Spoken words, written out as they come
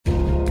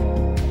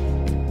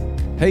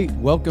Hey,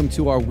 welcome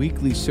to our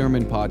weekly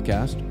sermon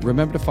podcast.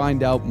 Remember to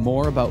find out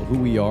more about who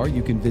we are,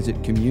 you can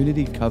visit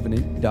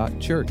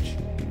communitycovenant.church.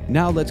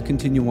 Now let's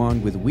continue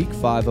on with week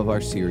 5 of our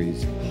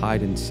series,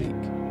 Hide and Seek.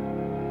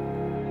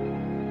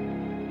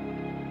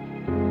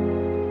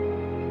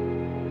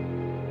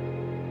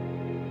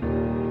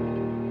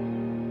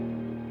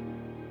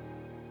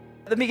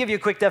 Let me give you a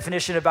quick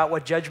definition about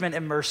what judgment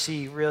and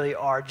mercy really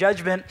are.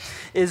 Judgment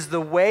is the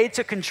way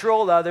to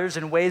control others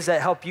in ways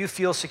that help you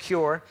feel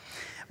secure.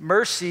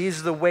 Mercy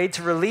is the way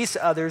to release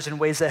others in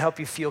ways that help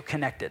you feel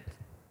connected.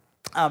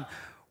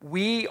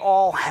 We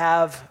all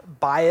have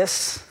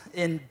bias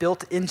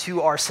built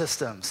into our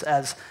systems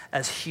as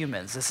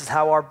humans. This is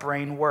how our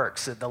brain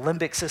works. The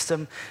limbic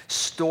system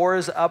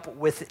stores up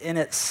within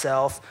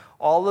itself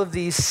all of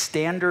these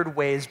standard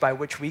ways by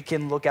which we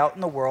can look out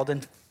in the world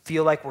and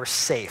feel like we're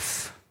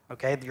safe.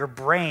 Okay, your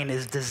brain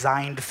is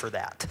designed for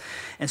that.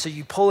 And so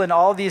you pull in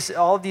all of these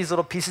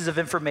little pieces of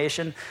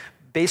information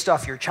based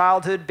off your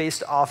childhood,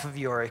 based off of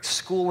your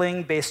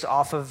schooling, based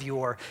off of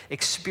your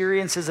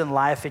experiences in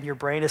life, and your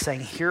brain is saying,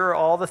 here are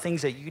all the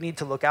things that you need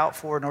to look out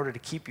for in order to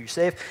keep you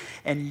safe.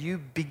 And you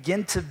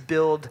begin to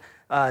build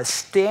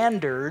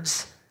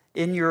standards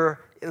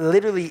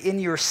literally in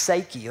your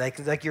psyche,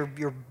 like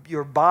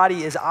your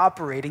body is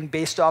operating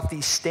based off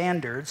these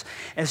standards.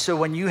 And so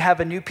when you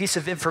have a new piece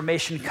of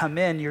information come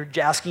in, you're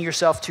asking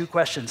yourself 2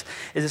 questions.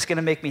 Is this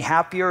gonna make me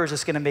happier or is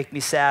this gonna make me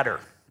sadder?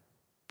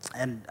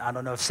 And I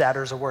don't know if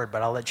sadder is a word,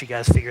 but I'll let you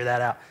guys figure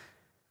that out.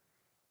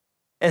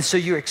 And so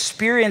you're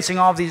experiencing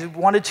all of these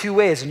 1 of 2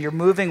 ways, and you're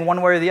moving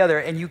one way or the other,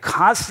 and you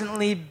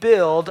constantly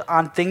build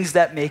on things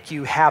that make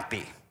you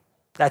happy.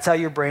 That's how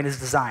your brain is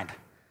designed.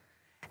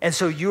 And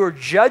so your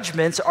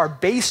judgments are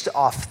based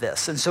off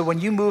this. And so when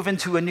you move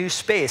into a new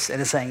space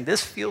and it's saying,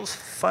 this feels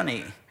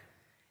funny,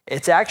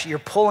 it's actually, you're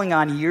pulling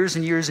on years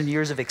and years and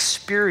years of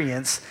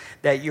experience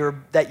that your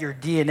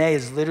DNA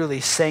is literally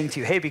saying to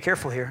you, hey, be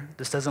careful here.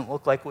 This doesn't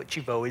look like what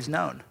you've always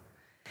known.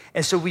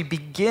 And so we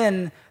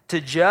begin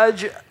to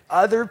judge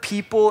other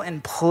people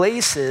and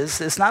places.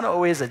 It's not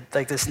always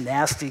like this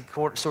nasty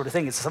sort of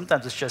thing.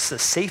 Sometimes it's just a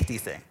safety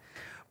thing.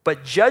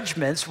 But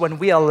judgments, when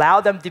we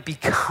allow them to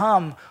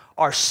become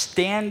our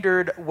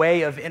standard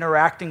way of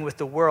interacting with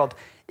the world,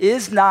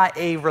 is not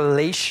a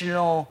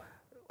relational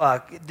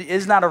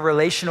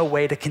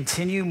way to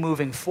continue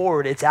moving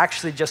forward. It's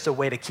actually just a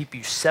way to keep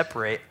you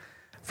separate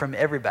from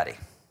everybody,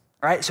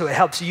 right? So it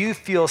helps you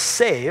feel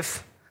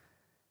safe,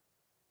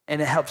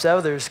 and it helps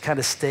others kind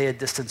of stay a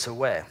distance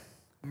away.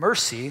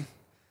 Mercy,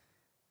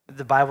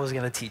 the Bible is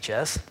going to teach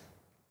us,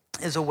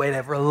 is a way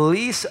to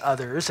release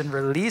others and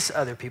release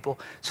other people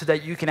so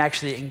that you can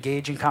actually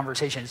engage in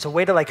conversation. It's a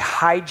way to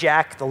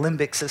hijack the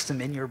limbic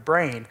system in your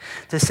brain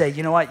to say,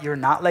 you know what, you're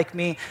not like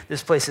me.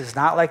 This place is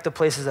not like the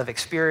places I've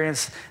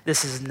experienced.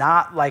 This is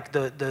not like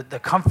the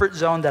comfort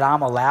zone that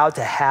I'm allowed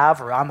to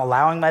have or I'm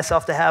allowing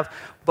myself to have,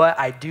 but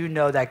I do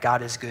know that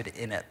God is good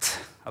in it,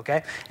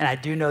 okay? And I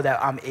do know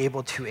that I'm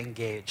able to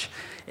engage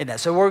in that.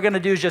 So what we're gonna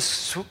do is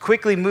just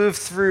quickly move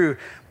through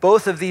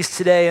both of these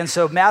today. And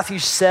so Matthew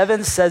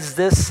 7 says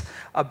this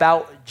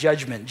about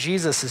judgment.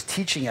 Jesus is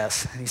teaching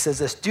us, and he says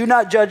this, do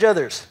not judge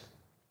others,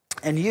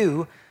 and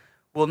you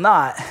will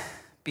not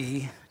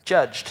be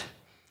judged.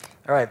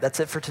 All right, that's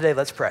it for today.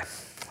 Let's pray.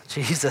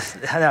 Jesus,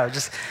 no,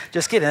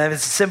 just kidding.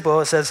 It's simple.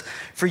 It says,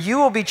 for you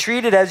will be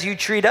treated as you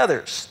treat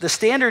others. The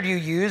standard you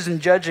use in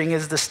judging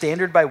is the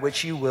standard by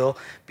which you will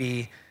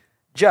be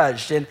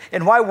judged.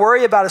 And why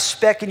worry about a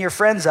speck in your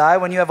friend's eye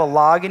when you have a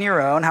log in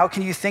your own? How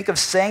can you think of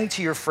saying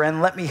to your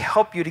friend, let me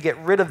help you to get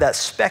rid of that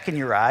speck in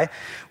your eye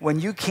when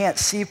you can't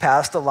see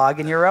past the log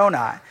in your own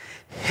eye?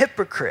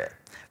 Hypocrite.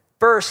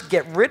 First,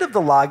 get rid of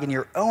the log in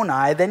your own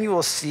eye, then you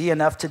will see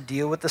enough to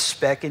deal with the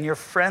speck in your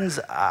friend's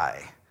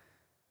eye.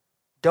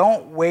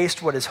 Don't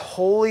waste what is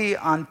holy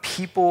on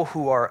people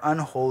who are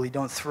unholy.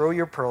 Don't throw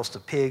your pearls to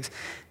pigs.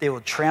 They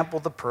will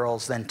trample the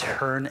pearls, then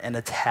turn and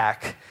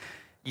attack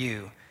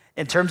you.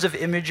 In terms of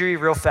imagery,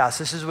 real fast,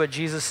 this is what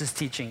Jesus is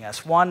teaching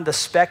us. 1, the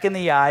speck in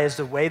the eye is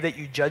the way that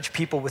you judge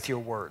people with your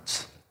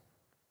words.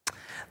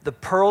 The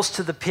pearls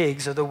to the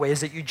pigs are the ways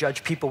that you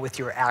judge people with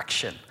your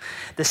action.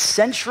 The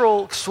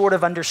central sort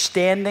of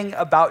understanding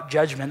about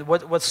judgment,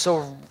 what's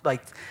so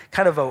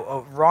kind of a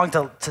wrong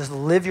to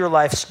live your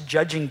life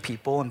judging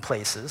people and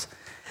places,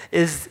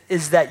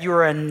 is that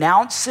you're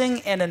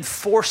announcing and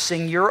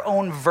enforcing your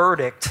own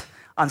verdict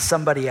on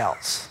somebody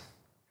else.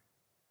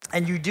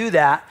 And you do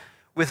that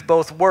with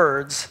both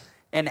words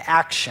and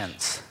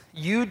actions.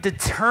 You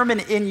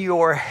determine in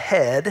your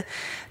head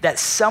that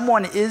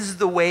someone is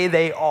the way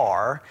they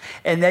are,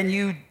 and then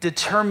you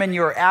determine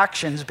your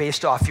actions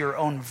based off your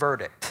own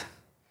verdict.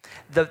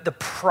 The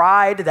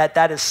pride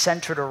that is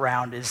centered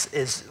around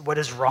is what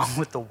is wrong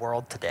with the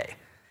world today.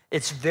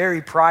 It's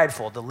very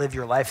prideful to live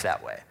your life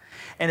that way.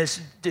 And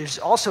there's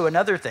also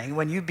another thing,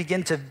 when you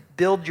begin to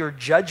build your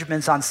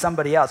judgments on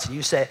somebody else, and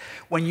you say,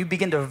 when you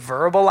begin to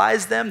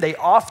verbalize them, they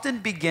often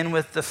begin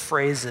with the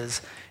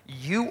phrases,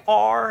 you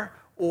are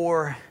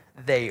or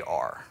they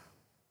are.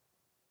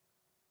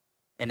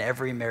 And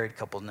every married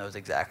couple knows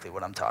exactly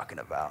what I'm talking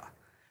about.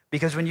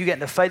 Because when you get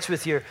into fights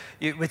with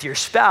your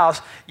spouse,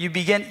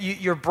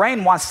 your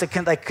brain wants to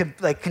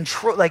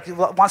control,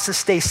 wants to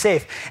stay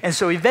safe. And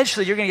so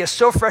eventually you're going to get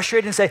so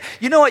frustrated and say,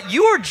 you know what,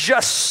 you are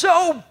just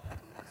so,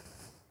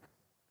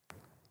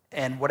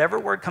 and whatever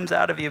word comes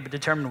out of you will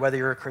determine whether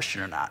you're a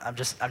Christian or not. I'm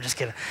just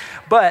kidding.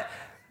 But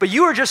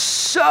you are just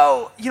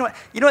so, you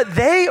know what,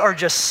 they are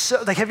just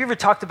so, have you ever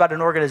talked about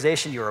an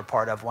organization you were a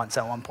part of once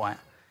at one point?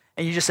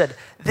 And you just said,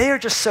 they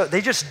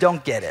just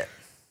don't get it.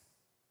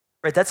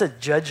 Right, that's a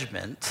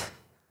judgment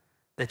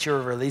that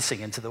you're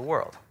releasing into the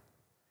world.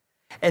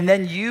 And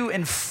then you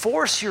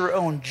enforce your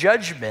own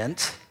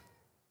judgment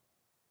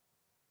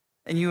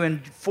and you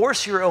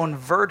enforce your own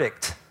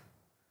verdict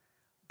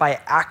by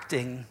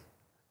acting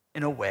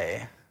in a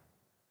way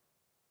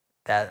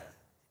that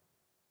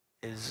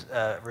is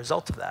a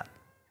result of that.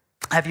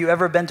 Have you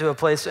ever been to a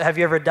place, have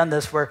you ever done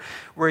this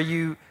where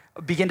you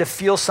begin to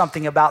feel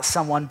something about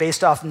someone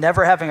based off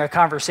never having a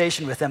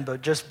conversation with them,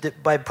 but just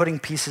by putting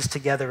pieces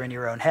together in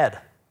your own head?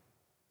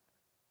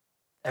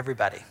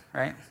 Everybody,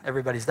 right?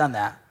 Everybody's done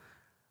that.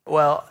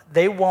 Well,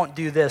 they won't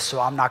do this, so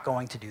I'm not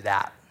going to do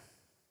that.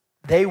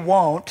 They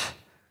won't,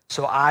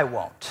 so I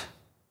won't.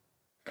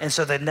 And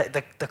so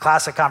the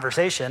classic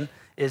conversation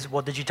is,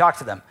 well, did you talk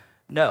to them?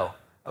 No.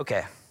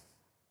 Okay.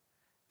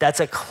 That's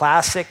a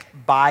classic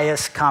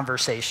bias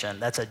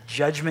conversation. That's a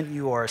judgment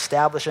you are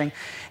establishing,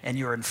 and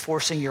you're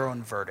enforcing your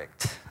own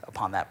verdict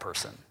upon that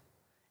person.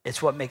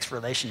 It's what makes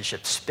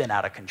relationships spin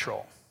out of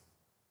control.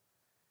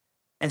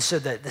 And so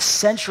the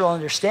central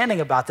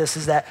understanding about this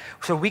is that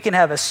so we can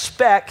have a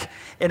speck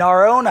in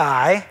our own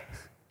eye,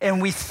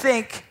 and we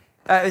think,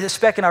 a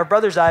speck in our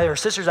brother's eye or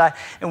sister's eye,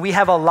 and we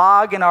have a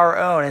log in our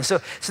own. And so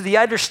the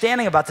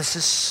understanding about this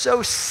is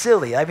so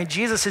silly. I mean,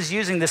 Jesus is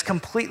using this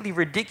completely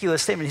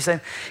ridiculous statement.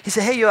 He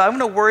said, hey, I'm going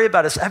to worry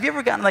about this. Have you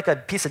ever gotten like a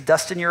piece of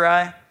dust in your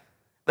eye?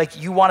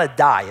 Like you want to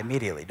die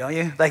immediately, don't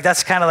you? Like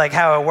that's kind of like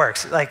how it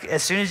works. Like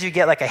as soon as you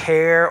get like a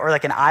hair or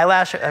like an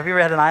eyelash, have you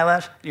ever had an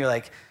eyelash? And you're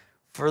like,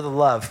 for the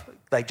love,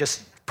 like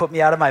just put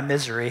me out of my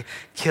misery,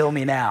 kill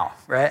me now,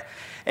 right?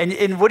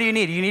 And what do you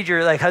need? You need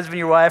your like husband,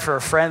 your wife, or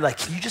a friend. Like,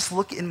 can you just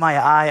look in my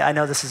eye? I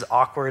know this is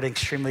awkward,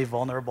 extremely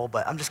vulnerable,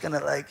 but I'm just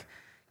gonna like,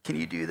 can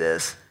you do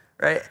this,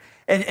 right?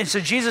 And so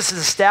Jesus is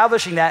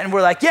establishing that, and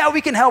we're like, yeah,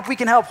 we can help.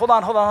 Hold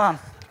on.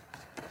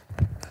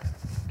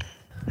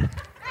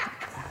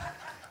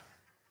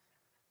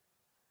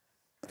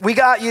 We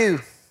got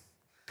you.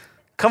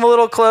 Come a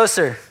little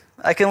closer.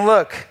 I can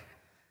look.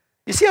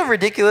 You see how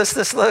ridiculous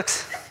this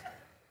looks?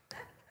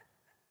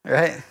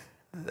 Right?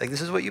 Like,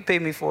 this is what you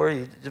paid me for.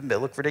 You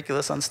look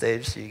ridiculous on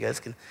stage, so you guys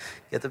can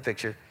get the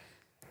picture.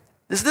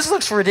 This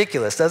looks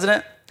ridiculous, doesn't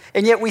it?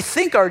 And yet we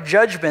think our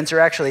judgments are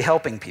actually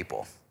helping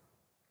people.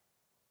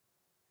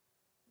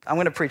 I'm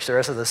going to preach the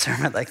rest of the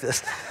sermon like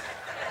this.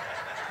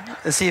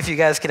 And see if you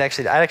guys could I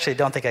actually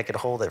don't think I could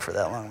hold it for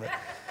that long.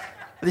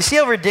 But you see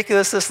how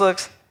ridiculous this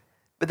looks?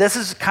 But this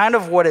is kind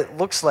of what it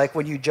looks like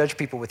when you judge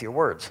people with your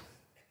words.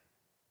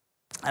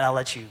 And I'll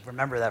let you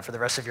remember that for the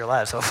rest of your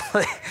lives,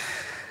 hopefully.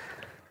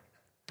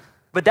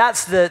 But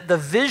that's the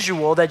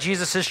visual that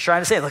Jesus is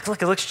trying to say. Look,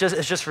 it's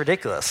just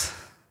ridiculous.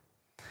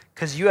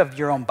 Because you have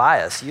your own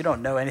bias. You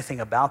don't know anything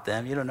about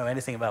them. You don't know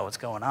anything about what's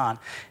going on.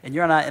 And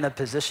you're not in a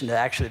position to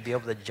actually be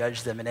able to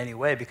judge them in any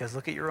way because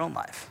look at your own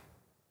life.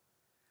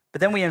 But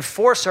then we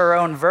enforce our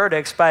own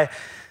verdicts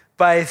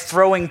by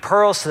throwing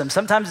pearls to them.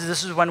 Sometimes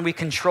this is when we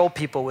control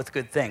people with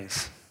good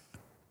things.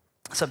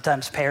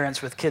 Sometimes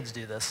parents with kids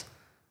do this.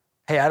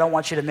 Hey, I don't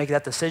want you to make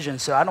that decision,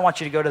 so I don't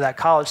want you to go to that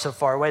college so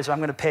far away, so I'm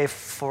going to pay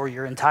for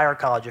your entire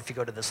college if you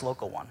go to this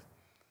local one.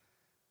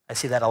 I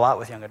see that a lot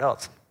with young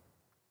adults.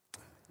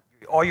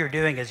 All you're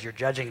doing is you're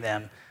judging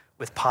them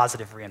with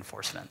positive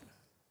reinforcement.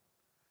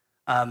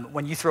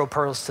 When you throw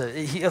pearls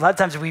a lot of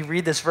times we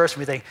read this verse and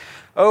we think,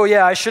 oh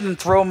yeah, I shouldn't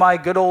throw my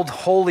good old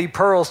holy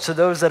pearls to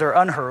those that are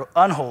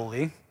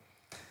unholy.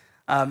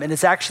 And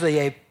it's actually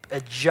a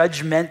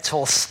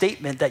judgmental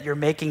statement that you're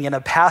making in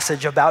a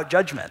passage about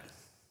judgment.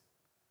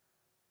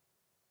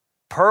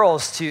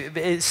 Pearls,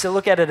 to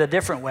look at it a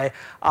different way,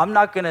 I'm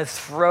not going to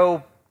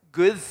throw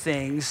good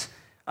things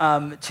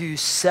to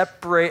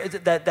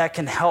separate, that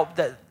can help,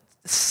 that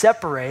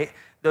separate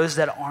those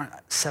that aren't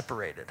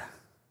separated.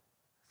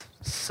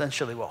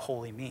 Essentially what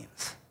holy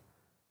means.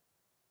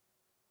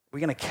 We're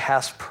going to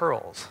cast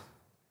pearls.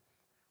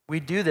 We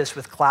do this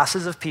with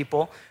classes of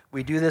people.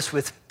 We do this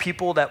with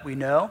people that we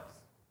know.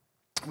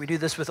 We do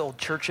this with old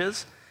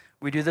churches.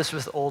 We do this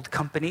with old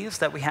companies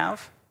that we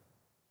have.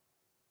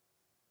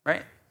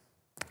 Right?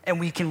 And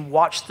we can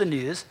watch the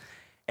news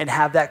and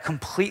have that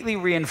completely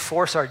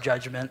reinforce our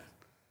judgment.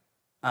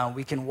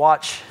 We can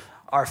watch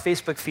our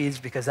Facebook feeds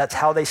because that's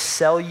how they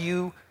sell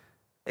you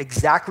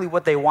exactly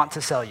what they want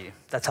to sell you.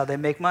 That's how they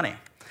make money.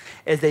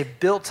 As they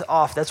built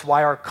off, that's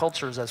why our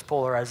culture is as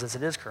polarized as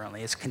it is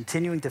currently. It's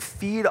continuing to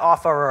feed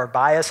off our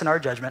bias and our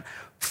judgment,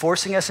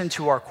 forcing us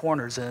into our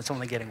corners, and it's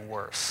only getting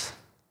worse.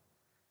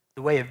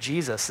 The way of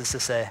Jesus is to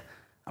say,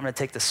 I'm going to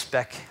take the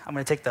speck, I'm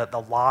going to take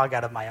the log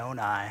out of my own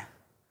eye,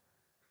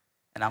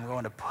 and I'm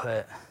going to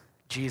put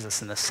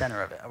Jesus in the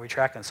center of it. Are we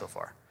tracking so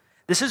far?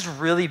 This is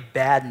really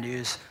bad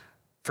news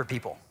for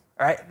people.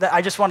 All right?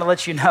 I just want to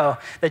let you know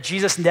that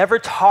Jesus never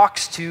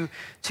talks to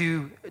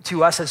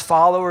us as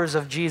followers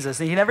of Jesus,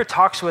 and he never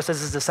talks to us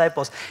as his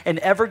disciples, and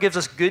ever gives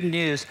us good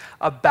news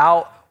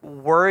about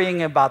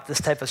worrying about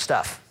this type of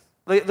stuff.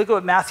 Look at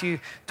what Matthew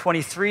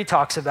 23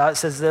 talks about. It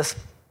says this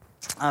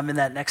in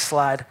that next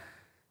slide.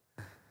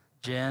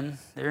 Jen,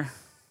 there.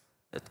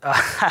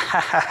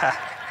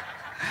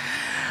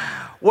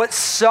 What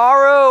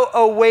sorrow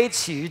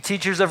awaits you,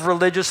 teachers of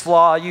religious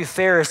law, you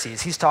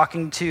Pharisees. He's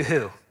talking to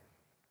who?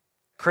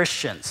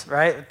 Christians,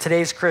 right?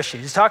 Today's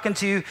Christians. He's talking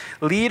to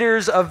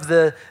leaders of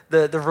the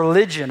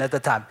religion at the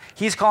time.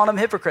 He's calling them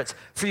hypocrites.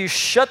 For you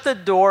shut the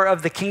door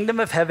of the kingdom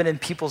of heaven in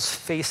people's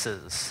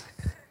faces.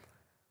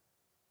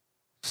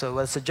 So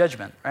that's a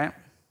judgment, right?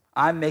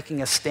 I'm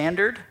making a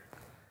standard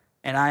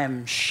and I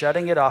am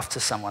shutting it off to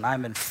someone.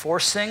 I'm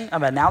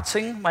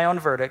announcing my own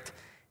verdict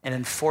and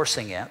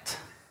enforcing it.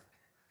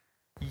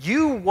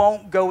 You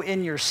won't go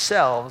in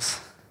yourselves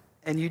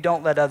and you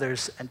don't let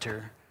others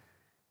enter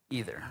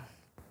either.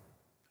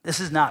 This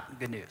is not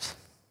good news.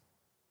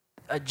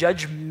 A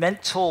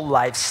judgmental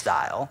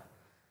lifestyle,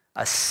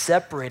 a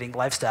separating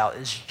lifestyle,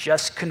 is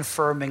just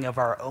confirming of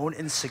our own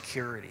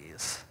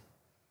insecurities.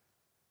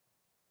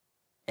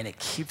 And it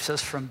keeps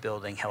us from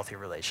building healthy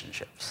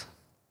relationships.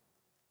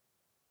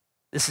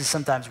 This is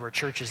sometimes where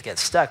churches get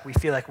stuck. We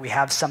feel like we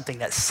have something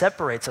that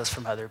separates us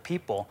from other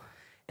people.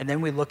 And then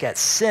we look at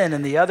sin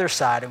on the other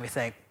side and we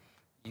think,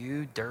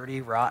 you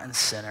dirty, rotten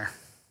sinner.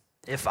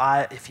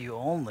 If you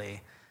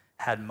only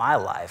had my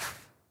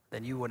life,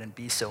 then you wouldn't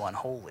be so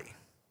unholy.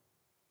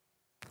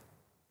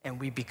 And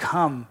we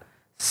become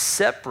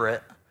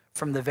separate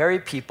from the very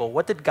people.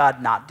 What did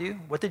God not do?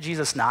 What did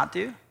Jesus not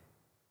do?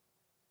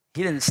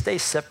 He didn't stay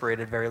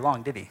separated very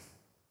long, did he?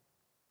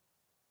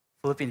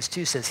 Philippians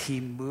 2 says he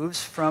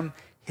moves from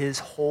his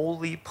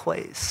holy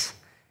place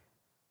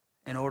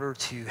in order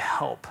to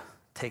help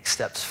take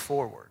steps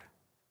forward.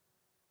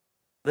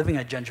 Living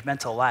a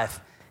judgmental life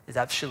is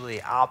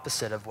absolutely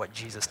opposite of what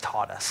Jesus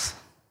taught us.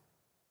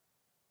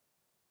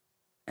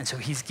 And so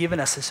he's given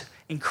us this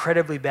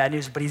incredibly bad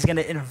news, but he's going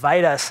to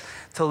invite us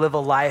to live a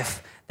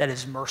life that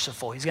is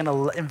merciful. He's going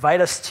to invite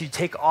us to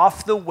take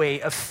off the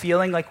weight of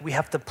feeling like we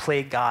have to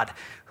play God.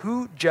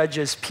 Who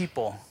judges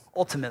people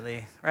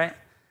ultimately, right?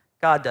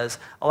 God does.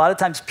 A lot of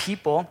times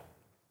people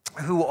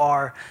who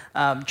are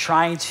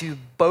trying to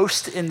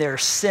boast in their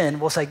sin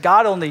will say,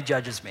 God only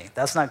judges me.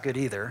 That's not good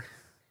either.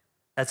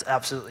 That's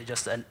absolutely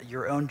just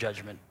your own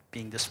judgment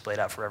being displayed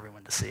out for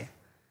everyone to see.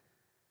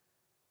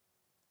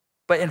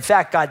 But in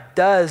fact, God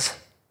does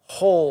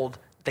hold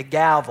the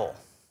gavel.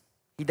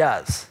 He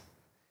does.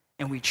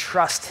 And we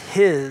trust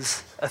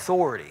his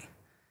authority.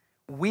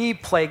 We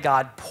play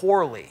God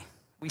poorly.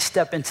 We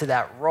step into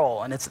that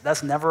role, and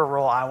that's never a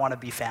role I want to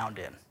be found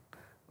in.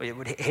 We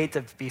would hate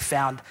to be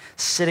found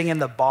sitting in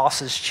the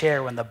boss's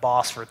chair when the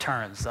boss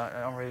returns.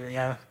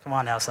 Come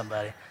on now,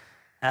 somebody.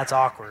 That's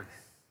awkward.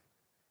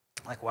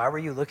 Like, why were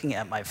you looking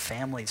at my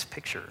family's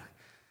picture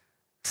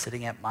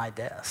sitting at my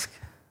desk?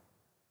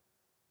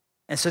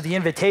 And so the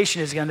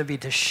invitation is going to be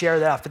to share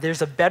that off. But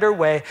there's a better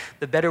way.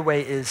 The better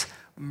way is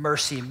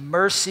mercy.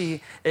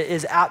 Mercy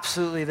is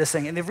absolutely this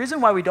thing. And the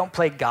reason why we don't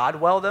play God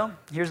well, though,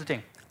 here's the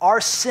thing.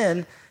 Our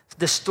sin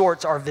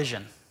distorts our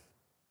vision.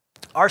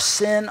 Our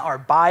sin, our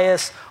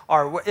bias,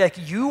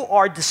 you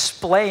are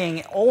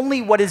displaying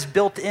only what is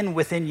built in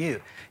within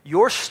you.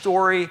 Your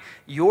story,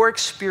 your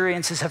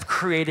experiences have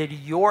created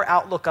your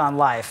outlook on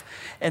life.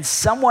 And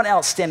someone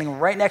else standing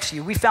right next to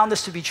you, we found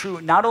this to be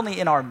true not only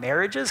in our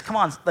marriages. Come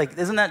on,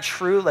 isn't that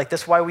true?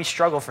 That's why we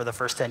struggle for the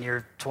first 10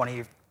 years,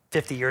 20,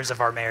 50 years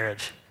of our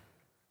marriage.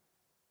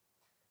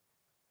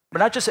 But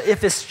not just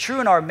if it's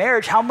true in our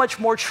marriage, how much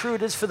more true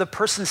it is for the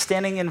person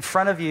standing in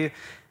front of you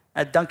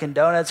at Dunkin'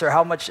 Donuts, or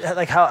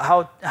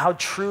how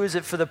true is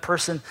it for the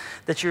person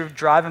that you're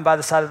driving by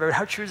the side of the road?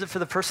 How true is it for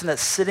the person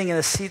that's sitting in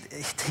a seat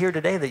here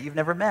today that you've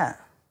never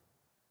met?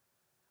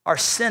 Our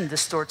sin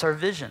distorts our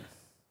vision.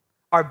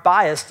 Our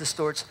bias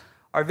distorts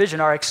our vision.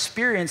 Our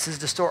experiences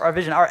distort our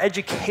vision. Our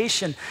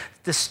education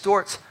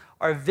distorts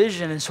our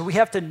vision. And so we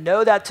have to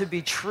know that to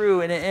be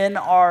true. And in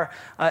our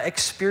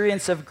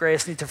experience of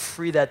grace, need to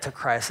free that to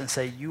Christ and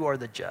say, you are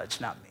the judge,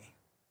 not me.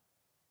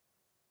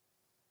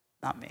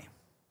 Not me.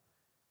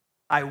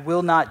 I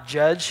will not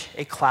judge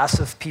a class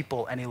of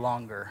people any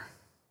longer.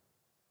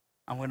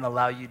 I'm going to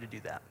allow you to do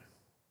that.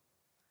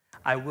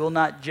 I will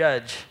not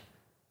judge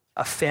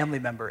a family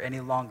member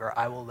any longer.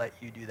 I will let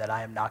you do that.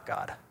 I am not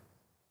God.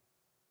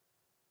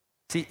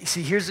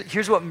 See,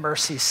 here's what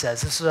mercy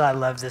says. This is what I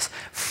love, this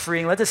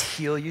freeing. Let this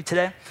heal you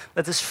today.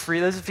 Let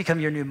this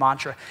become your new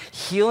mantra.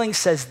 Healing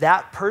says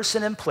that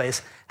person in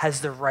place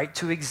has the right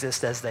to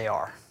exist as they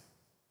are.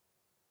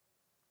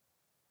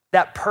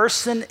 That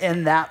person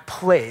in that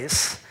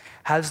place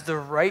has the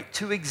right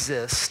to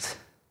exist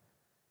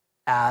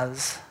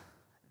as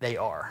they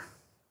are.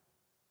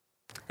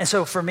 And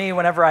so for me,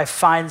 whenever I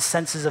find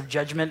senses of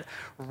judgment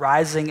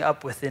rising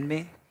up within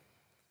me,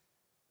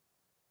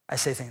 I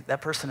say,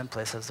 that person in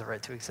place has the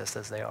right to exist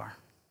as they are.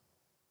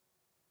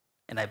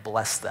 and I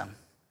bless them.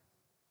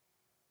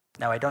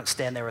 Now, I don't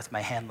stand there with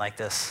my hand like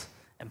this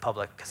in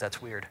public because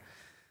that's weird.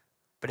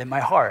 But in my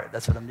heart,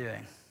 that's what I'm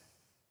doing.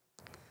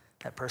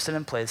 That person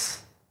in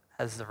place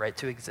has the right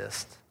to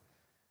exist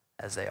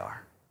as they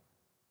are.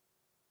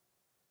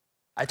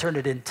 I turn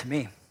it into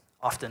me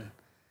often.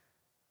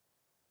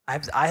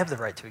 I have the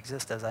right to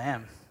exist as I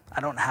am. I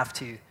don't have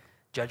to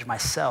judge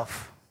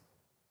myself.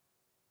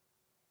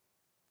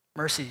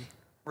 Mercy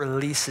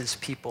releases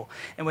people.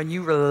 And when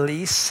you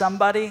release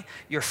somebody,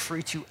 you're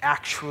free to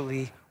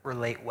actually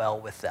relate well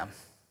with them.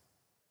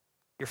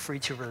 You're free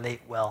to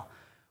relate well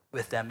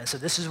with them. And so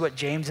this is what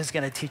James is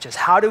going to teach us.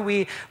 How do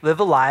we live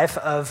a life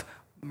of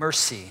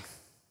mercy?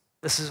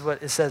 This is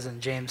what it says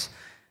in James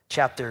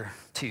chapter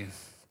 2,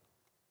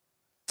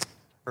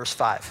 verse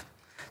 5.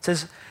 It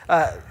says,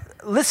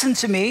 listen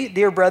to me,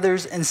 dear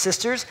brothers and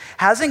sisters.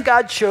 Hasn't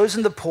God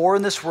chosen the poor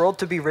in this world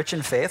to be rich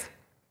in faith?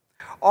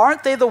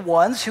 Aren't they the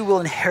ones who will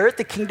inherit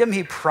the kingdom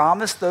he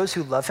promised those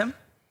who love him?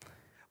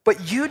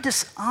 But you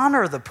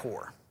dishonor the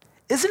poor.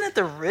 Isn't it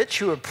the rich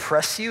who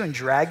oppress you and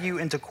drag you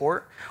into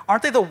court?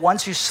 Aren't they the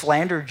ones who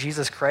slander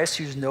Jesus Christ,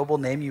 whose noble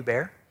name you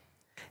bear?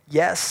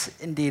 Yes,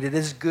 indeed, it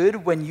is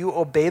good when you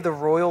obey the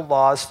royal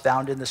laws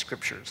found in the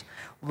scriptures.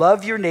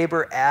 Love your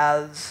neighbor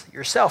as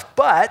yourself.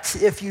 But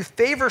if you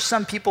favor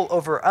some people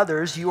over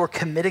others, you are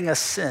committing a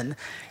sin.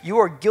 You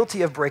are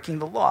guilty of breaking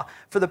the law.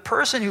 For the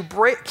person who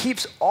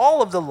keeps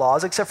all of the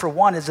laws except for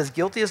one is as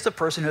guilty as the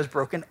person who has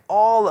broken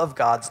all of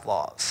God's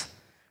laws.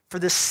 For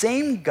the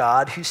same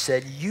God who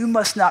said, you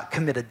must not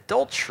commit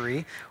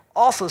adultery,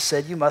 also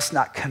said you must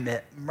not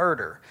commit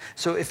murder.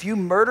 So if you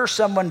murder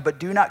someone but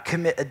do not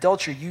commit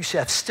adultery, you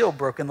have still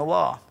broken the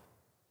law.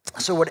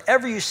 So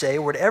whatever you say,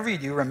 whatever you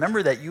do,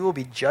 remember that you will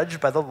be judged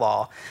by the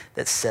law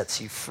that sets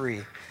you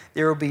free.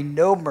 There will be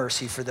no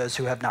mercy for those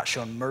who have not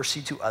shown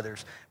mercy to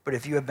others. But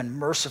if you have been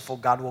merciful,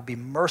 God will be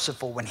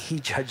merciful when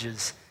he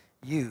judges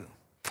you.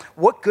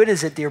 What good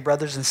is it, dear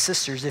brothers and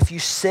sisters, if you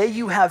say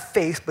you have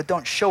faith but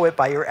don't show it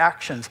by your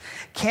actions?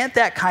 Can't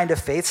that kind of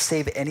faith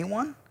save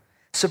anyone?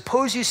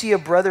 Suppose you see a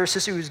brother or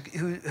sister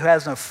who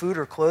has no food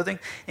or clothing,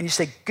 and you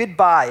say,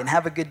 goodbye and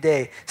have a good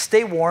day.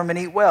 Stay warm and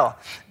eat well.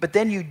 But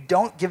then you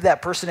don't give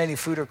that person any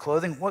food or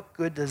clothing. What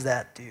good does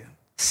that do?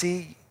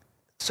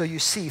 So you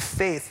see,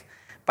 faith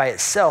by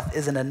itself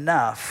isn't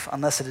enough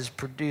unless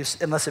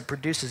it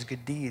produces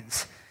good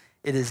deeds.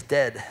 It is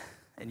dead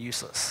and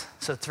useless.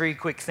 So 3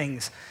 quick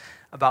things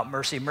about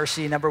mercy.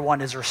 Mercy, number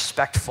 1, is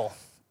respectful.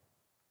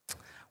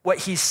 What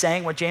he's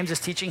saying, what James is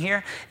teaching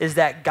here, is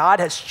that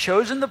God has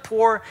chosen the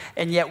poor,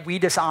 and yet we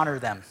dishonor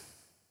them.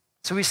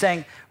 So he's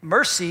saying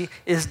mercy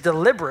is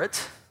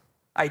deliberate.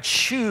 I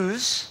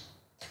choose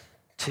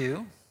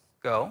to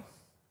go.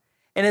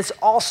 And it's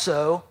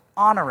also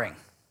honoring.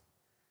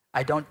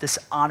 I don't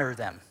dishonor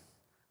them.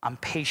 I'm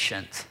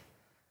patient.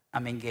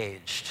 I'm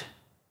engaged.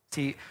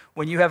 See,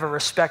 when you have a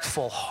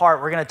respectful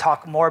heart, we're going to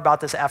talk more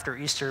about this after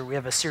Easter. We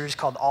have a series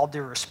called All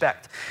Due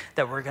Respect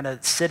that we're going to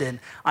sit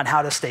in on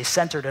how to stay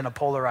centered in a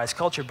polarized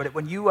culture. But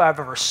when you have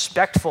a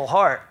respectful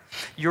heart,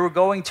 you're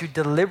going to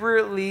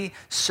deliberately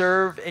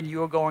serve and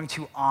you're going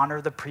to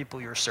honor the people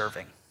you're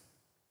serving.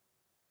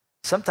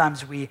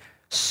 Sometimes we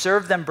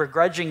serve them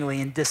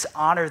begrudgingly and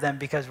dishonor them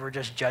because we're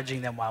just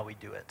judging them while we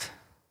do it.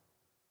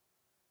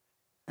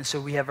 And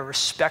so we have a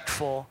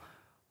respectful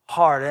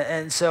heart.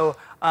 And so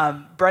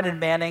Brendan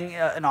Manning,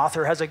 an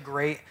author, has a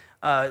great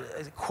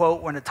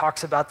quote when it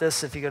talks about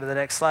this. If you go to the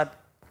next slide,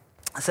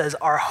 it says,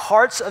 our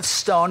hearts of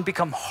stone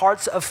become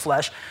hearts of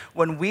flesh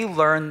when we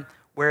learn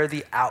where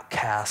the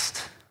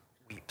outcast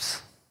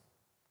weeps.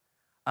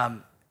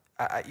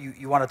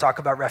 You want to talk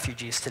about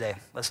refugees today?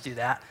 Let's do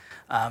that.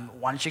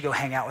 Why don't you go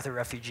hang out with a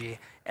refugee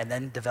and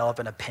then develop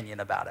an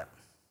opinion about it?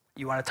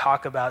 You want to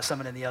talk about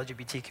someone in the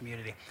LGBT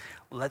community?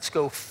 Let's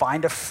go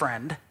find a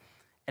friend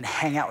and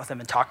hang out with them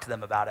and talk to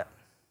them about it.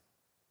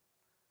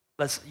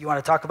 You want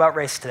to talk about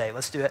race today?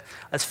 Let's do it.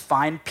 Let's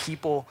find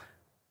people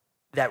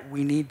that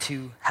we need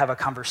to have a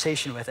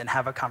conversation with and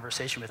have a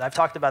conversation with. I've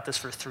talked about this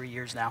for 3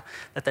 years now,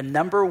 that the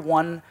number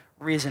one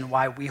reason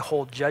why we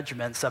hold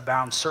judgments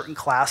about certain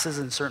classes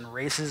and certain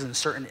races and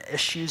certain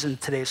issues in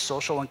today's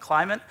social and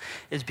climate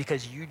is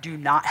because you do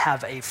not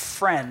have a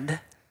friend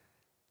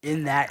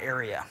in that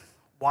area.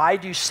 Why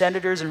do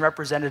senators and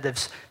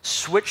representatives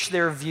switch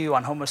their view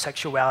on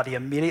homosexuality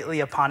immediately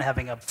upon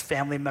having a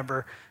family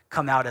member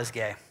come out as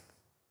gay?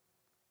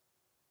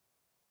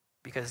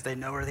 Because they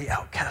know where the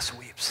outcast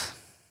weeps.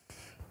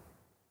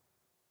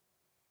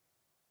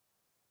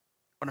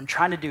 What I'm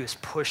trying to do is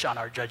push on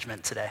our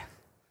judgment today.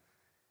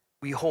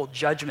 We hold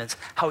judgments,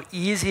 how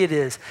easy it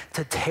is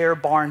to tear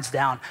barns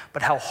down,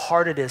 but how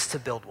hard it is to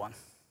build one.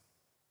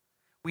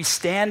 We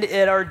stand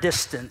at our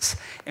distance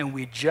and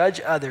we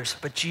judge others,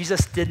 but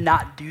Jesus did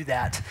not do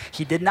that.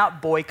 He did not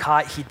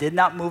boycott. He did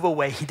not move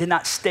away. He did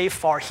not stay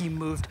far. He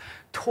moved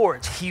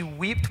towards. He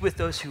wept with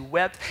those who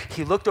wept.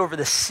 He looked over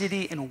the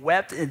city and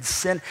wept in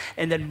sin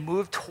and then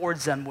moved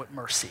towards them with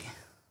mercy.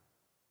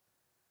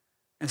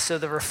 And so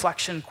the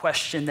reflection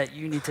question that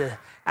you need to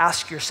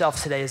ask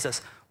yourself today is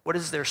this: what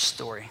is their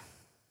story?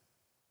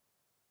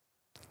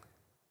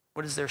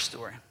 What is their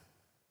story?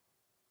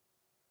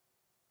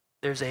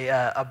 There's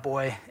a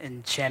boy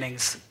in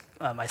Channing's,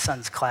 my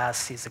son's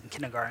class. He's in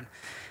kindergarten.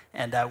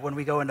 And when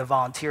we go in to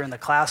volunteer in the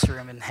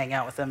classroom and hang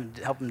out with them and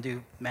help them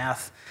do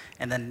math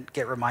and then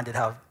get reminded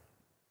how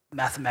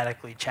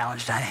mathematically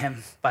challenged I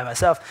am by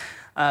myself,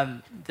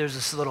 there's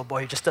this little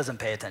boy who just doesn't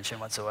pay attention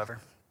whatsoever.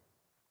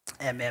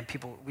 And man,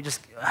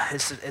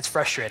 it's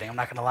frustrating. I'm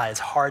not going to lie. It's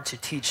hard to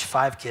teach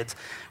 5 kids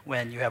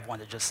when you have one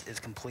that just is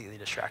completely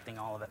distracting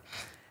all of it.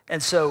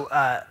 And so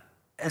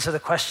the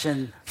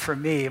question for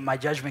me, my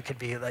judgment could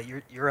be like,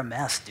 you're a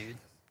mess, dude.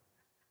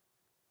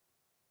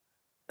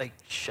 Like,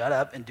 shut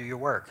up and do your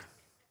work.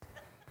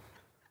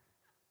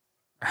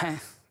 Right?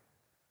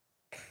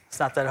 It's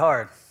not that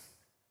hard.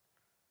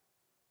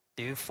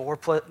 Do 4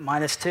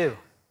 minus 2.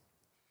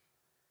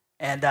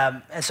 And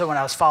so when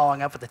I was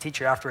following up with the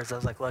teacher afterwards, I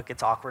was like, look,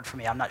 it's awkward for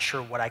me. I'm not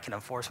sure what I can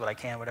enforce, what I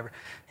can, whatever.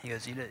 He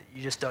goes, you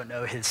just don't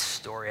know his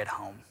story at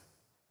home.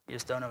 You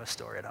just don't know his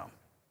story at home.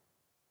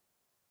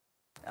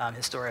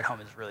 His story at home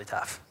is really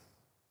tough.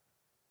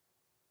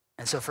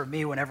 And so for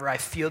me, whenever I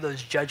feel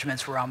those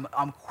judgments where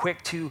I'm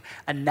quick to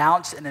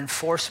announce and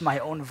enforce my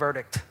own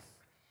verdict,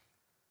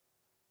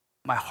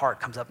 my heart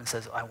comes up and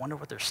says, I wonder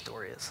what their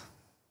story is.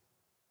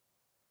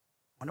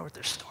 I wonder what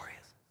their story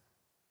is.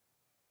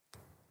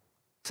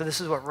 So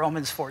this is what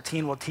Romans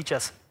 14 will teach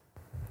us.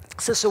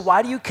 It says, so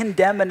why do you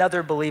condemn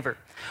another believer?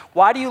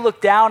 Why do you look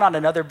down on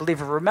another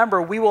believer?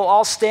 Remember, we will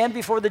all stand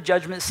before the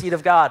judgment seat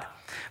of God.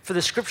 For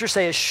the scriptures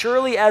say, as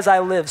surely as I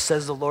live,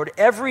 says the Lord,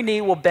 every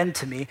knee will bend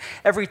to me,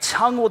 every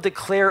tongue will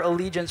declare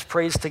allegiance,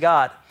 praise to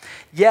God.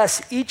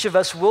 Yes, each of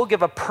us will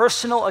give a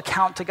personal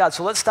account to God.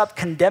 So let's stop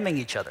condemning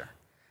each other.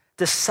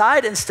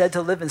 Decide instead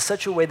to live in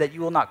such a way that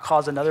you will not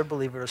cause another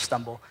believer to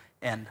stumble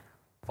and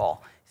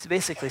fall. He's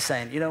basically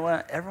saying, you know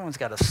what? Everyone's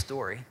got a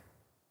story.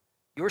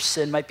 Your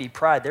sin might be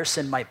pride. Their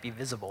sin might be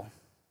visible.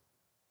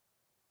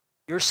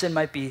 Your sin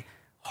might be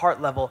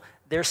heart level.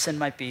 Their sin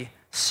might be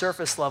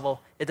surface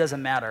level. It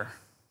doesn't matter.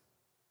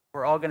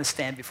 We're all going to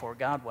stand before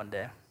God one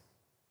day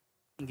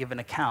and give an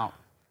account.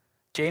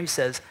 James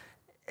says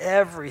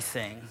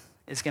everything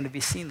is going to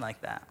be seen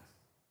like that.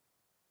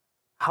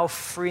 How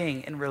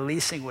freeing and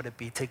releasing would it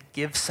be to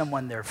give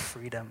someone their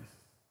freedom?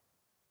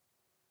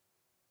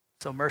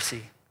 So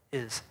mercy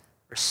is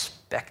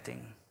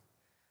respecting.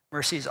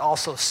 Mercy is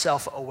also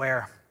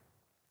self-aware.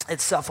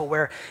 It's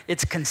self-aware.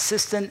 It's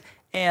consistent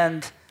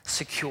and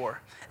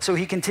secure. So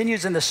he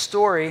continues in the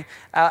story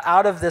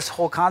out of this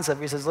whole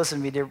concept. He says,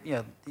 listen,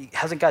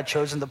 hasn't God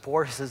chosen the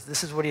poor? He says,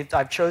 this is what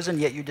I've chosen,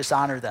 yet you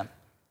dishonor them.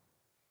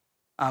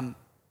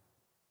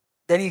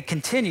 Then he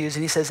continues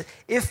and he says,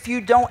 if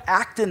you don't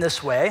act in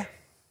this way,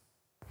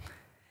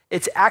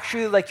 it's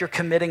actually like you're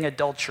committing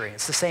adultery.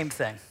 It's the same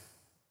thing.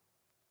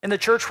 In the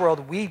church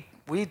world,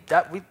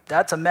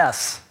 that's a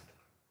mess.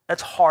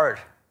 That's hard.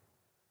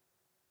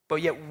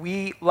 But yet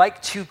we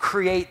like to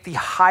create the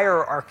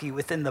hierarchy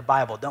within the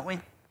Bible, don't we?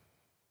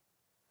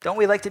 Don't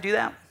we like to do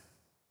that?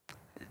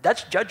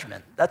 That's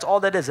judgment. That's all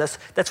that is.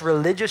 That's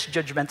religious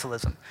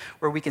judgmentalism,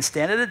 where we can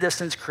stand at a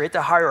distance, create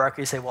the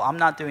hierarchy, and say, well, I'm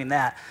not doing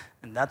that,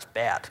 and that's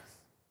bad.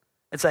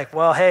 It's like,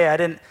 well, hey, I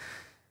didn't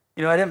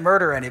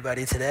murder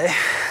anybody today.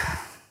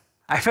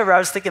 I remember I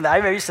used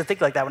to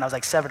think like that when I was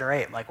like 7 or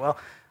 8. I'm like, well,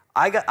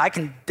 I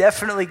can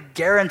definitely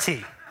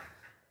guarantee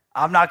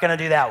I'm not going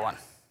to do that one,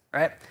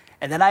 right?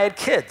 And then I had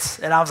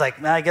kids, and I was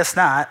like, man, I guess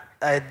not.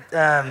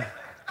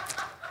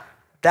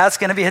 That's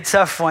going to be a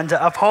tough one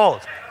to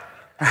uphold,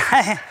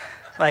 right?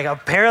 Like,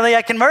 apparently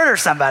I can murder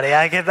somebody.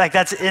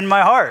 That's in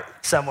my heart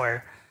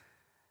somewhere.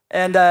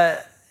 And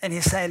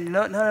he's saying,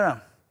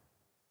 no.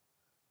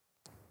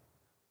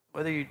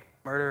 Whether you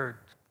murder,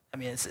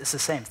 it's the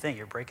same thing.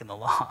 You're breaking the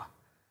law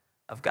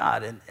of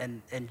God.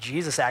 And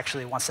Jesus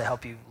actually wants to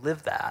help you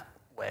live that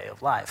way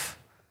of life.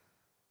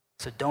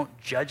 So don't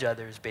judge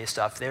others based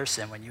off their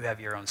sin when you have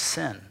your own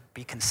sin.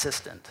 Be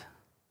consistent.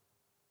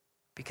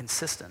 Be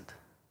consistent.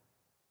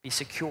 Be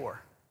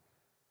secure.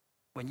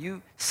 When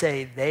you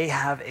say they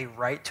have a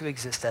right to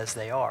exist as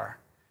they are,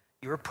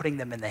 you're putting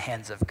them in the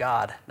hands of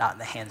God, not in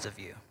the hands of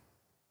you.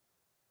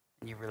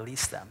 And you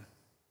release them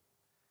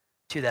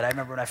to that. I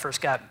remember when I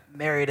first got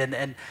married,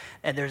 and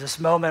there's this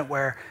moment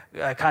where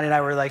Connie and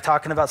I were like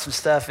talking about some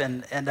stuff,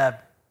 and I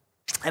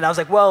was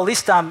like, well, at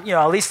least I'm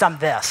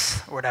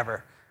this or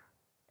whatever.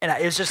 And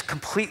it was just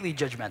completely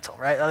judgmental,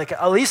 right? Like,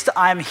 at least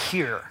I'm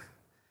here.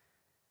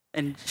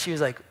 And she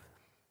was like,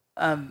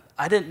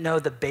 I didn't know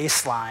the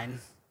baseline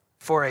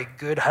for a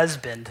good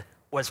husband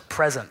was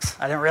presence.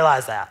 I didn't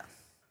realize that,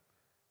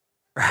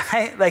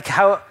 right? Like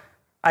how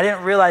I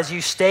didn't realize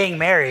you staying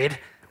married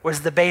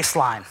was the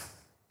baseline.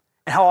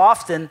 And how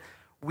often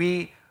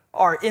we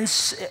are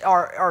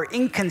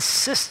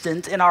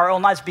inconsistent in our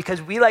own lives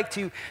because we like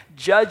to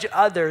judge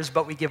others,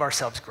 but we give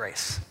ourselves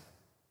grace.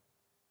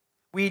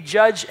 We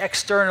judge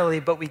externally,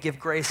 but we give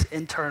grace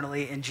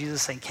internally. And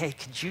Jesus saying, hey,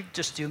 could you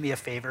just do me a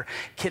favor?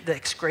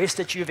 The grace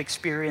that you've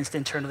experienced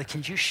internally,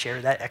 can you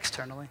share that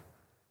externally?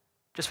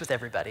 Just with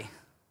everybody.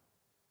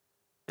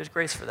 There's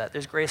grace for that.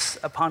 There's grace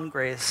upon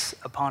grace,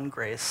 upon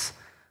grace,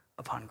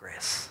 upon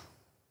grace.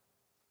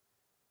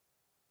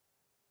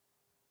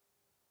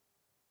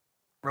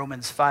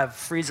 Romans 5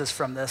 frees us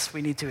from this.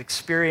 We need to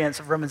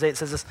experience. Romans 8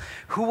 says this,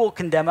 who will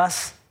condemn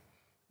us?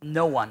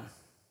 No one.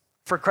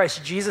 For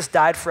Christ Jesus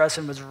died for us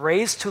and was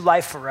raised to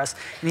life for us,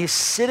 and he's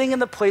sitting in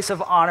the place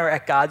of honor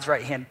at God's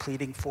right hand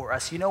pleading for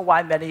us. You know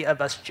why many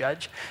of us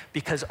judge?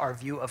 Because our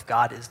view of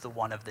God is the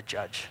one of the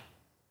judge.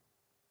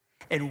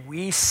 And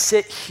we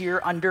sit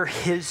here under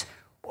his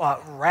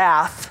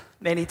wrath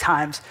many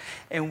times,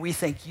 and we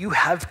think, you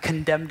have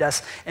condemned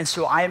us, and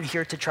so I am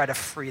here to try to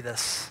free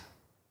this.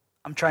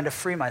 I'm trying to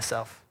free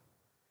myself.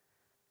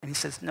 And he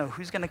says, no,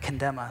 who's going to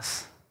condemn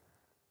us?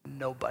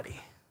 Nobody.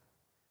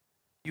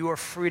 You are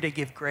free to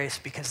give grace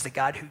because the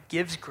God who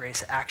gives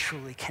grace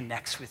actually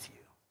connects with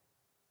you.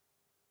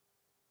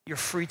 You're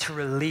free to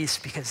release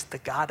because the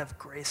God of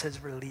grace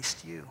has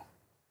released you.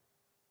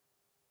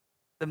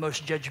 The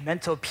most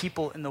judgmental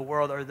people in the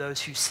world are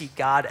those who see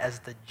God as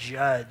the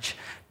judge,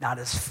 not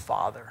as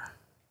Father.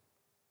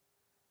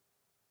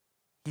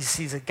 He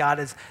sees that God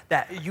as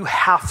that you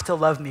have to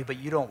love me, but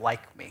you don't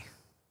like me.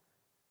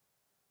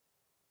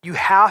 You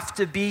have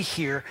to be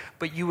here,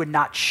 but you would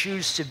not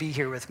choose to be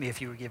here with me if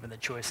you were given the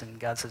choice. And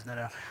God says, no,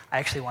 I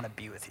actually want to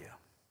be with you.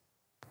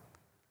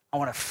 I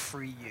want to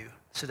free you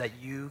so that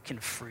you can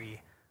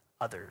free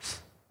others.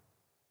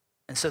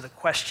 And so the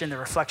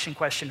reflection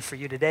question for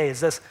you today is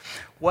this: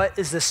 what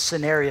is this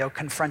scenario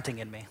confronting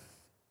in me?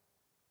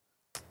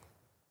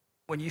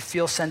 When you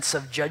feel sense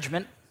of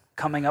judgment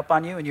coming up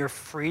on you and you're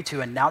free to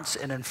announce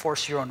and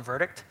enforce your own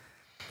verdict,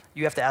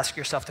 you have to ask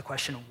yourself the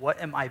question, what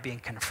am I being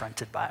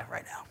confronted by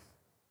right now?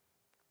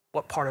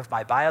 What part of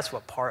my bias,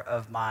 what part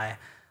of my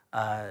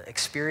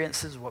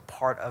experiences, what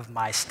part of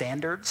my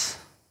standards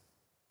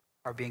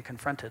are being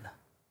confronted?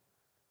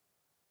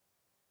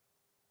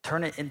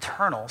 Turn it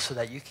internal so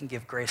that you can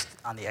give grace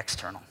on the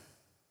external.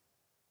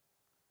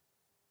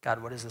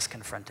 God, what is this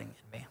confronting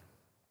in me?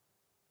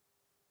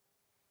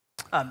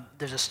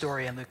 There's a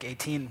story in Luke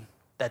 18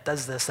 that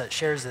does this, that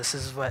shares this.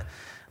 This is what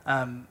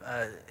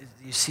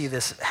you see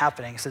this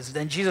happening. It says,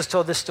 then Jesus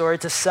told this story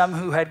to some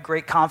who had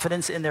great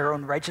confidence in their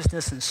own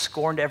righteousness and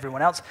scorned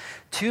everyone else.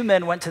 2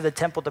 men went to the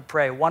temple to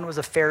pray. One was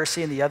a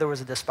Pharisee and the other was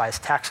a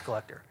despised tax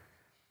collector.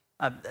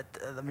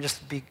 Let me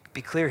just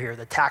be clear here.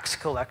 The tax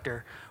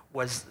collector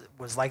was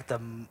like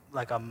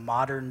a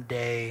modern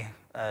day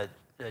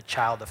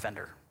child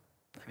offender.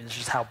 I mean, this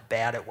is how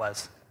bad it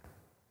was.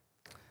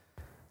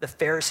 The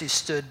Pharisee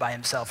stood by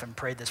himself and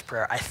prayed this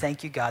prayer. I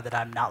thank you, God, that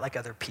I'm not like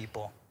other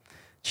people,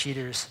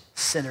 cheaters,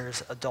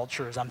 sinners,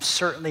 adulterers. I'm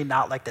certainly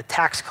not like the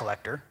tax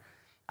collector.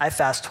 I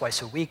fast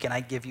twice a week and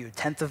I give you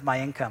 1/10 of my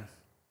income.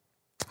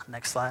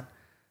 Next slide.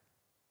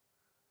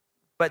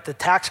 But the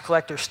tax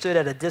collector stood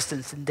at a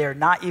distance and dared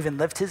not even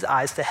lift his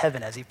eyes to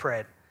heaven as he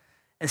prayed.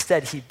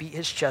 Instead, he beat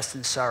his chest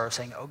in sorrow,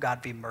 saying, oh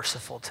God, be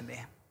merciful to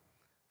me,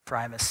 for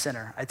I am a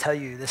sinner. I tell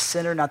you, the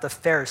sinner, not the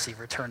Pharisee,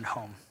 returned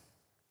home.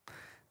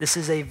 This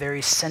is a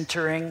very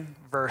centering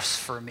verse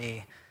for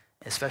me,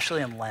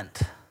 especially in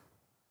Lent.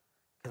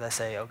 Because I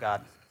say, oh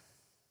God,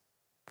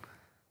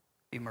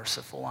 be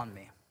merciful on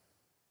me.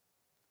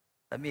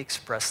 Let me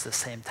express the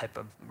same type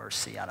of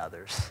mercy on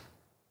others.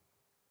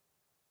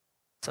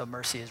 So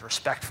mercy is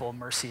respectful,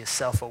 mercy is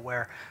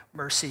self-aware,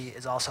 mercy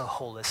is also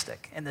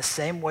holistic. In the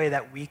same way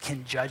that we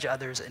can judge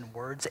others in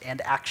words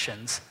and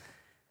actions,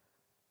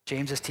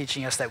 James is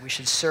teaching us that we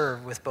should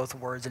serve with both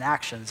words and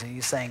actions. And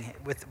he's saying,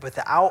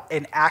 without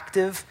an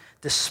active,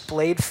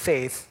 displayed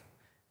faith,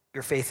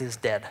 your faith is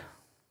dead.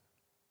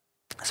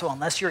 So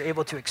unless you're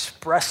able to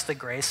express the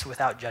grace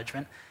without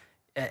judgment,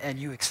 and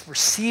you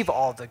receive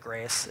all the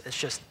grace,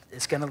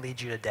 it's going to lead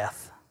you to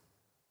death.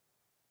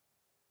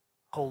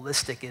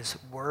 Holistic is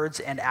words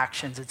and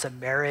actions. It's a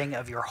marrying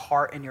of your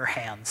heart and your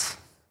hands.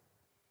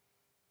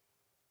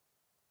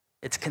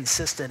 It's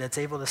consistent. It's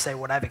able to say,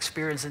 what I've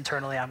experienced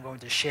internally, I'm going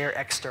to share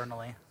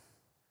externally.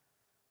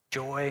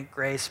 Joy,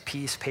 grace,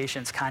 peace,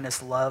 patience,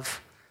 kindness, love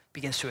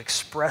begins to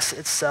express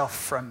itself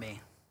from me.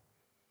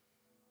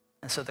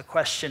 And so the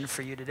question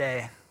for you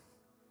today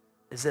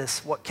is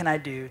this: what can I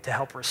do to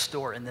help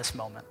restore in this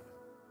moment?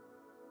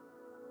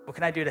 What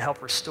can I do to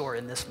help restore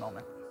in this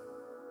moment?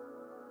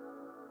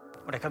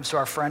 When it comes to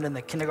our friend in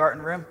the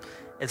kindergarten room,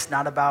 it's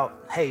not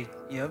about, hey,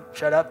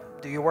 shut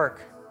up, do your work.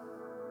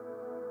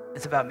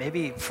 It's about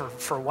maybe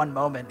for one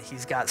moment,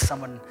 he's got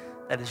someone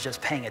that is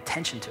just paying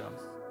attention to him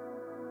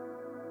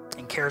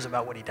and cares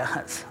about what he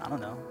does. I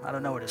don't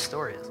know what his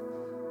story is.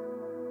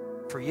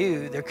 For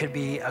you, there could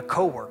be a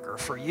coworker.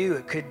 For you,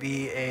 it could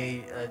be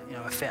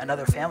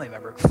another family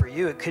member. For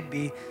you, it could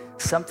be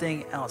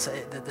something else.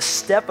 The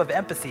step of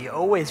empathy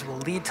always will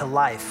lead to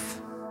life.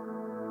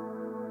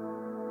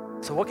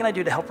 So what can I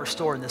do to help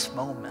restore in this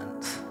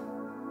moment?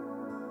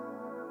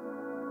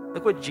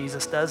 Look what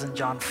Jesus does in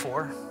John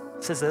 4.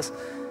 It says this,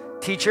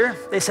 teacher,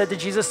 they said to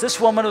Jesus, this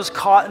woman was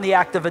caught in the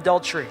act of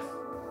adultery.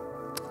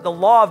 The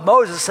law of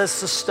Moses says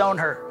to stone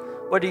her.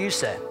 What do you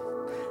say?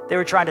 They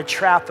were trying to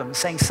trap him,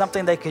 saying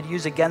something they could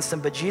use against him,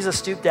 but Jesus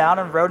stooped down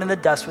and wrote in the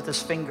dust with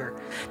his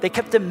finger. They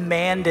kept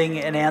demanding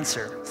an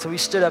answer. So he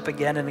stood up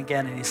again and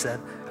again and he said,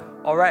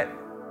 all right,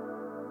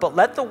 but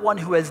let the one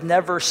who has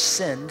never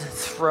sinned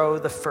throw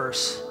the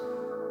first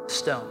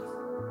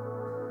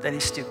stone. Then he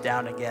stooped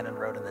down again and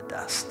wrote in the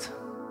dust.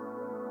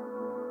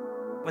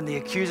 When the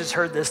accusers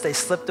heard this, they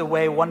slipped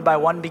away one by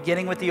one,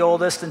 beginning with the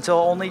oldest, until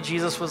only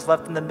Jesus was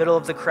left in the middle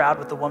of the crowd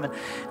with the woman.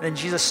 And then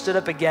Jesus stood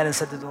up again and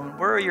said to the woman,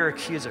 "Where are your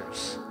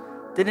accusers?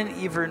 Didn't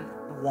even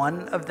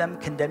one of them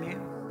condemn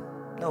you?"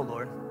 "No,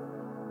 Lord,"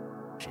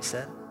 she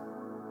said.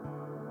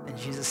 And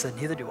Jesus said,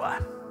 "Neither do I.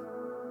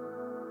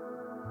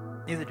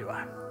 Neither do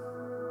I."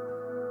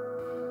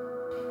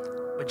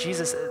 But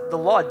Jesus, the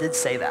law did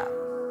say that.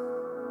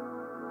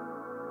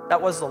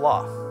 That was the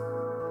law.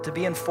 To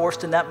be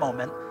enforced in that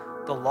moment,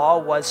 the law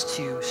was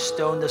to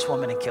stone this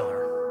woman and kill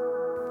her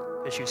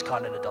because she was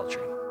caught in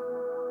adultery.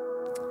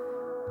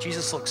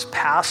 Jesus looks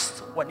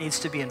past what needs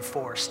to be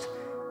enforced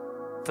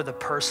for the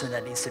person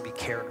that needs to be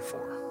cared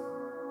for.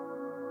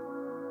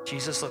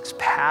 Jesus looks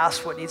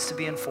past what needs to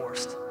be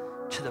enforced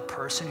to the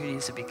person who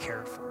needs to be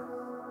cared for.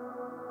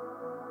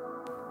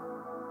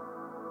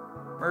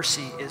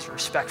 Mercy is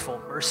respectful.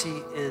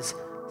 Mercy is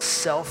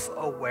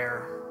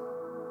self-aware.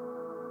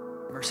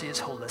 Mercy is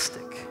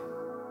holistic.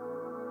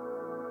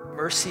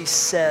 Mercy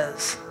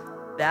says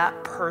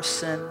that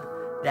person,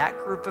 that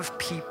group of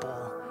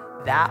people,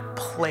 that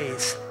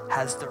place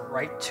has the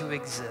right to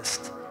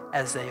exist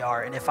as they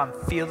are. And if I'm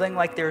feeling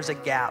like there's a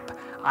gap,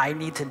 I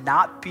need to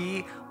not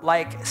be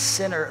like a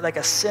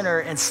sinner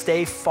and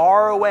stay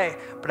far away,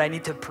 but I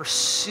need to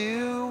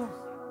pursue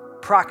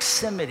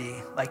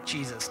proximity like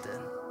Jesus did.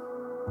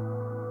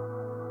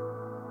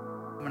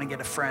 I'm going to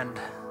get a friend.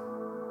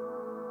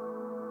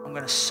 I'm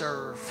going to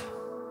serve.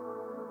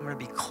 I'm going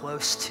to be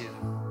close to.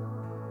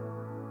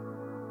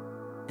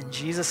 And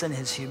Jesus in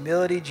his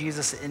humility,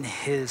 Jesus in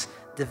his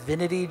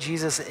divinity,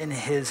 Jesus in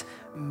his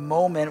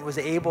moment was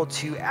able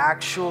to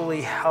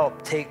actually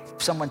help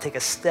someone take a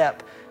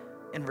step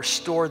and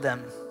restore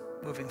them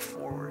moving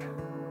forward.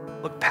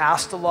 Look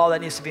past the law that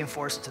needs to be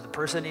enforced to the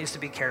person that needs to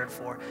be cared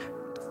for,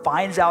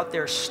 finds out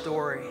their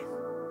story,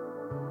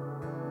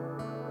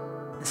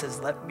 and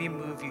says, "Let me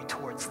move you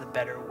towards the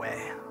better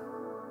way."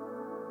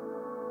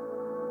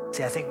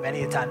 See, I think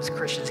many times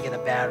Christians get a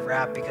bad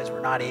rap because we're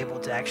not able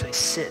to actually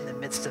sit in the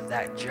midst of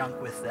that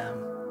junk with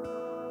them.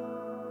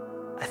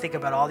 I think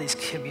about all these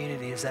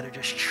communities that are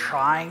just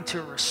trying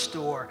to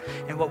restore.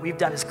 And what we've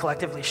done is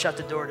collectively shut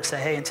the door to say,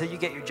 "Hey, until you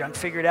get your junk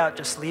figured out,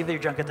 just leave your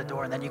junk at the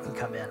door and then you can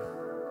come in."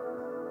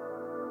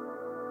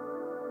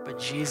 But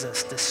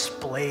Jesus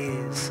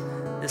displays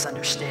this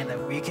understanding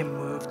that we can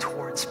move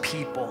towards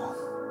people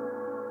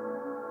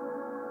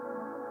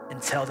and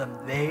tell them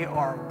they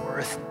are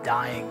worth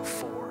dying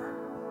for.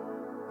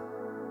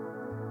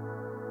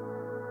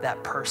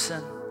 That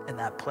person in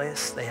that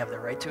place, they have the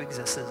right to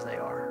exist as they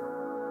are.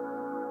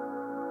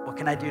 What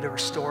can I do to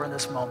restore in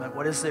this moment?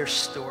 What is their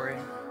story?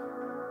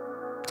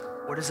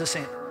 What is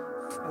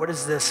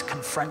this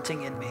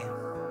confronting in me?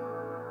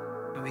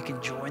 And we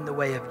can join the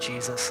way of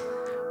Jesus,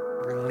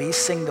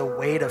 releasing the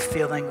weight of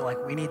feeling like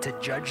we need to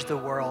judge the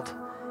world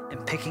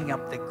and picking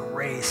up the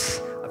grace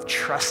of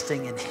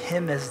trusting in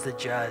him as the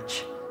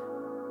judge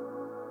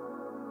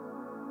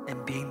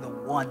and being the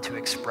one to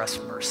express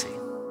mercy.